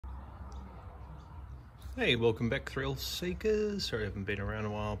Hey, welcome back, thrill seekers. Sorry I haven't been around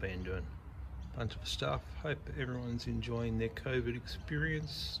a while, been doing a bunch of stuff. Hope everyone's enjoying their COVID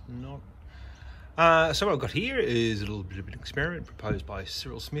experience. So what I've got here is a little bit of an experiment proposed by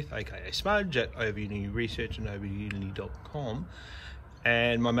Cyril Smith, aka Smudge, at Overunity Research and overunity.com.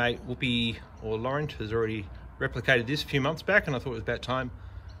 And my mate Whoopi, or Laurent, has already replicated this a few months back, and I thought it was about time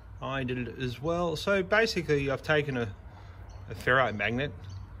I did it as well. So basically I've taken a ferrite magnet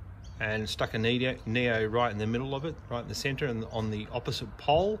and stuck a neo right in the middle of it, right in the center and on the opposite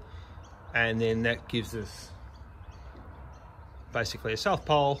pole, and then that gives us basically a south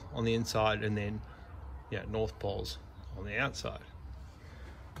pole on the inside and then north poles on the outside.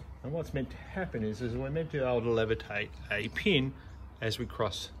 And what's meant to happen is we're meant to be able to levitate a pin as we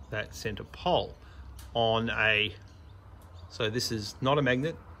cross that center pole on so this is not a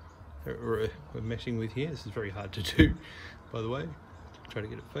magnet we're messing with here. This is very hard to do, by the way. Try to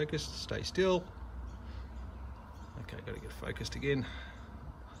get it focused, stay still. Okay, got to get focused again.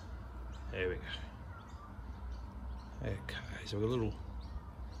 There we go. Okay, so we've got a little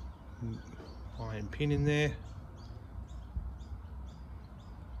iron pin in there.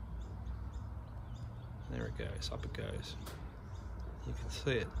 There it goes, up it goes. You can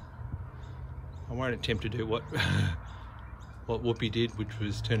see it. I won't attempt to do what Whoopi did, which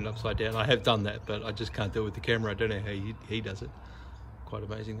was turn it upside down. I have done that, but I just can't do it with the camera. I don't know how he does it. Quite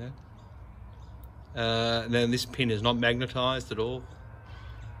amazing that. Now this pin is not magnetized at all.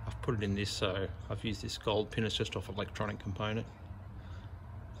 I've put it in this, so I've used this gold pin. It's just off an electronic component.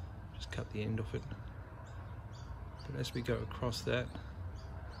 Just cut the end off it. But as we go across that,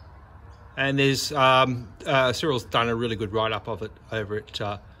 and there's Cyril's done a really good write-up of it over at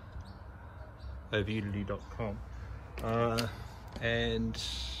overunity.com, and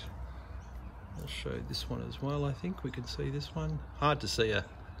I'll show this one as well. I think we can see this one. Hard to see in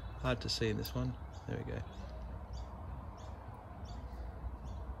this one. There we go.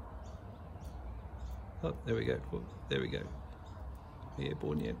 Oh, there we go. Oh, there we go.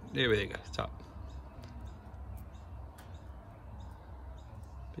 Airborne yet? There we go. It's up.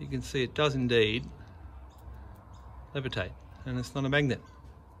 But you can see it does indeed levitate, and it's not a magnet.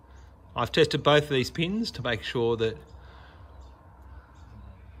 I've tested both of these pins to make sure that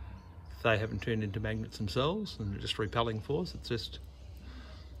they haven't turned into magnets themselves and they're just repelling force. It's just,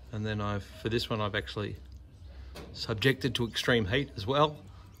 and then for this one I've actually subjected to extreme heat as well.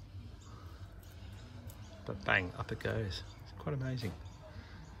 But bang, up it goes. It's quite amazing.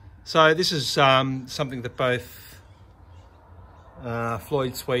 So this is something that both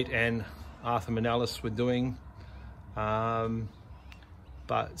Floyd and Arthur Manelas were doing,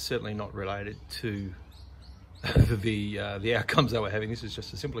 but certainly not related to the outcomes they were having. This is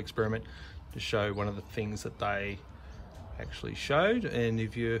just a simple experiment to show one of the things that they actually showed. And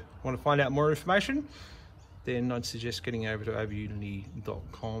if you want to find out more information, then I'd suggest getting over to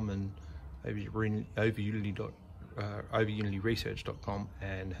overunity.com and overunityresearch.com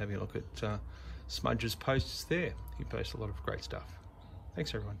and having a look at Smudge's posts there. He posts a lot of great stuff.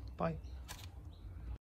 Thanks everyone. Bye.